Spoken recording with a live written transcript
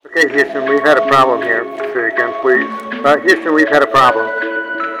Okay, Houston, we've had a problem here. Say again, please. Houston, we've had a problem.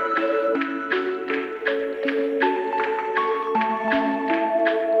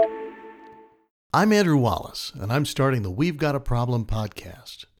 I'm Andrew Wallace, and I'm starting the We've Got a Problem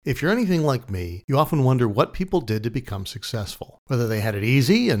podcast. If you're anything like me, you often wonder what people did to become successful. Whether they had it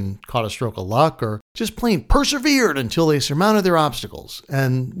easy and caught a stroke of luck, or just plain persevered until they surmounted their obstacles,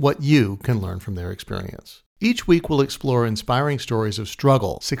 and what you can learn from their experience. Each week we'll explore inspiring stories of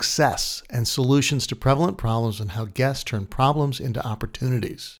struggle, success, and solutions to prevalent problems and how guests turn problems into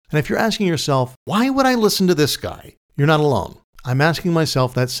opportunities. And if you're asking yourself, why would I listen to this guy? You're not alone. I'm asking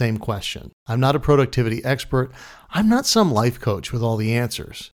myself that same question. I'm not a productivity expert. I'm not some life coach with all the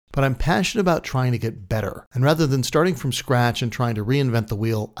answers. But I'm passionate about trying to get better. And rather than starting from scratch and trying to reinvent the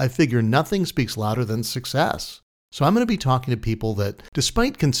wheel, I figure nothing speaks louder than success. So I'm going to be talking to people that,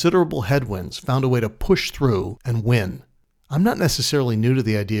 despite considerable headwinds, found a way to push through and win. I'm not necessarily new to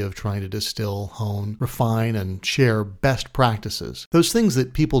the idea of trying to distill, hone, refine, and share best practices. Those things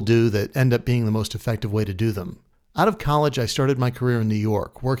that people do that end up being the most effective way to do them. Out of college, I started my career in New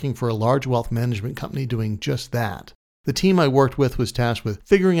York, working for a large wealth management company doing just that. The team I worked with was tasked with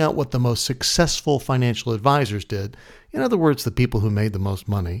figuring out what the most successful financial advisors did, in other words, the people who made the most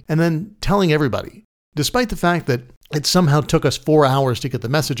money, and then telling everybody. Despite the fact that it somehow took us 4 hours to get the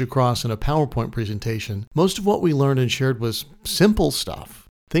message across in a PowerPoint presentation, most of what we learned and shared was simple stuff.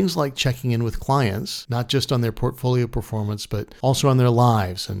 Things like checking in with clients, not just on their portfolio performance, but also on their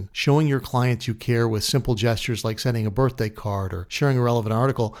lives, and showing your clients you care with simple gestures like sending a birthday card or sharing a relevant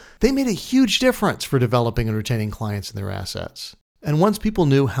article. They made a huge difference for developing and retaining clients and their assets. And once people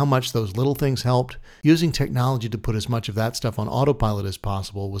knew how much those little things helped, using technology to put as much of that stuff on autopilot as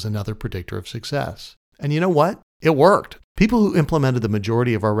possible was another predictor of success. And you know what? It worked. People who implemented the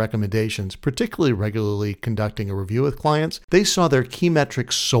majority of our recommendations, particularly regularly conducting a review with clients, they saw their key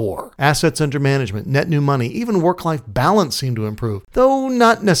metrics soar. Assets under management, net new money, even work-life balance seemed to improve, though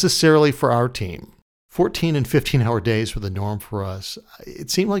not necessarily for our team. 14 and 15-hour days were the norm for us.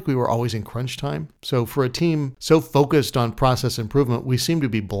 It seemed like we were always in crunch time. So for a team so focused on process improvement, we seemed to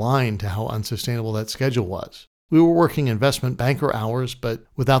be blind to how unsustainable that schedule was. We were working investment banker hours, but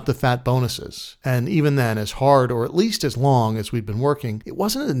without the fat bonuses. And even then, as hard or at least as long as we'd been working, it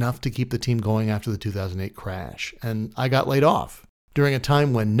wasn't enough to keep the team going after the 2008 crash. And I got laid off during a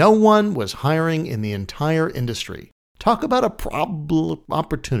time when no one was hiring in the entire industry. Talk about a problem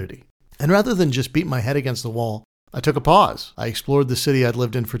opportunity. And rather than just beat my head against the wall, I took a pause. I explored the city I'd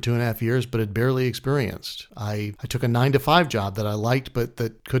lived in for 2.5 years, but had barely experienced. I took a 9-to-5 job that I liked, but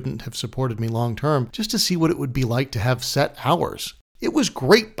that couldn't have supported me long term, just to see what it would be like to have set hours. It was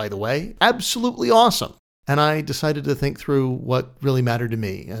great, by the way. Absolutely awesome. And I decided to think through what really mattered to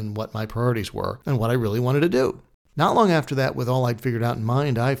me and what my priorities were and what I really wanted to do. Not long after that, with all I'd figured out in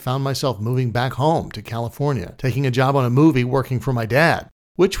mind, I found myself moving back home to California, taking a job on a movie working for my dad,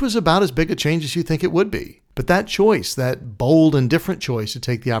 which was about as big a change as you think it would be. But that choice, that bold and different choice to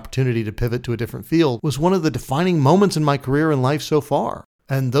take the opportunity to pivot to a different field, was one of the defining moments in my career and life so far.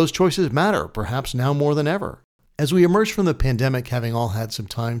 And those choices matter, perhaps now more than ever. As we emerge from the pandemic, having all had some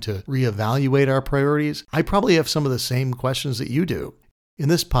time to reevaluate our priorities, I probably have some of the same questions that you do. In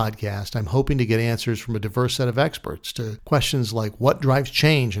this podcast, I'm hoping to get answers from a diverse set of experts to questions like what drives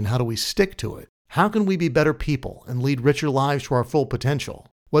change and how do we stick to it? How can we be better people and lead richer lives to our full potential?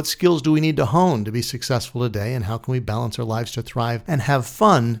 What skills do we need to hone to be successful today, and how can we balance our lives to thrive and have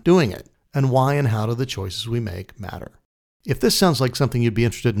fun doing it? And why and how do the choices we make matter? If this sounds like something you'd be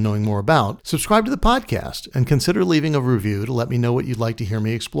interested in knowing more about, subscribe to the podcast and consider leaving a review to let me know what you'd like to hear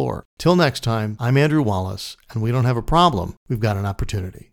me explore. Till next time, I'm Andrew Wallace, and we don't have a problem, we've got an opportunity.